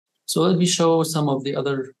So let me show some of the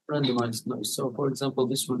other randomized noise. So for example,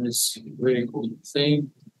 this one is very cool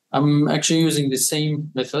thing. I'm actually using the same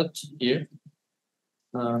method here,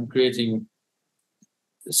 creating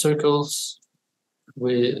circles,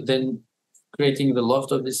 with then creating the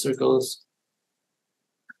loft of these circles.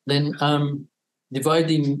 Then I'm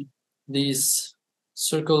dividing these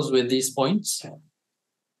circles with these points.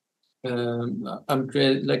 I'm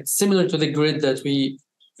creating like similar to the grid that we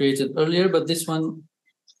created earlier, but this one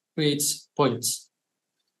creates points.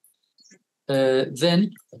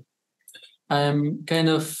 Then I'm kind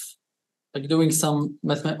of like doing some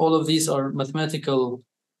all of these are mathematical.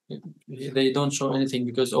 They don't show anything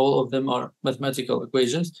because all of them are mathematical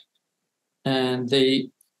equations, and they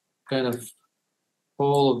kind of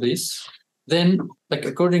all of this. Then, like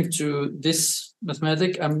according to this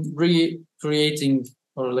mathematic, I'm recreating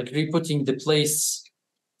or like re-putting the place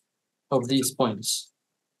of these points.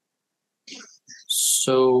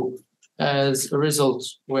 So as a result,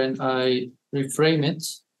 when I reframe it,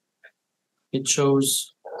 it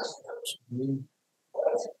shows,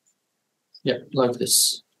 yeah, like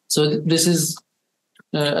this. So this is,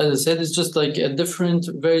 as I said, it's just like a different,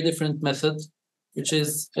 very different method, which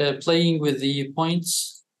is playing with the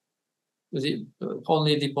points,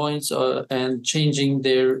 only the points, and changing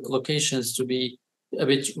their locations to be a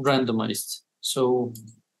bit randomized. So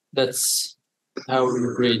that's how we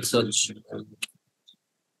create such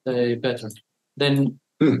a pattern. Then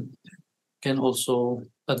can also,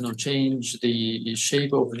 I don't know, change the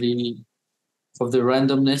shape of the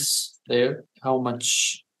randomness there, how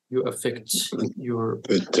much you affect your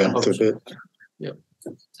the depth of it. Yeah.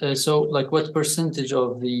 So like what percentage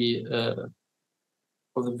of the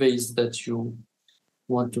vase that you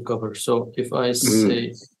want to cover. So if I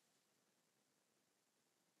say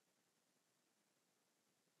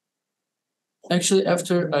actually,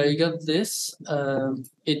 after I got this,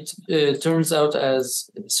 it turns out as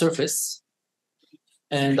surface,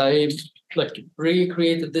 and I like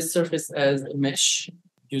recreated this surface as a mesh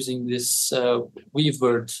using this weave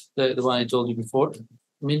word, the one I told you before.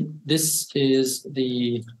 I mean, this is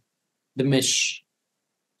the mesh,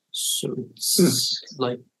 so it's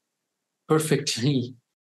like perfectly.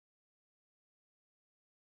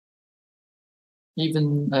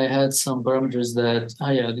 Even I had some parameters that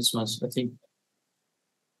this one I think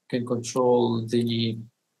can control the.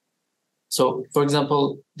 So, for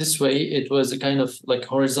example, this way it was a kind of like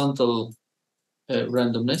horizontal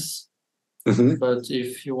randomness, but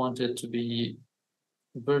if you want it to be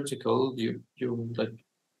vertical, you like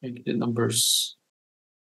make the numbers.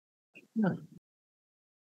 Yeah.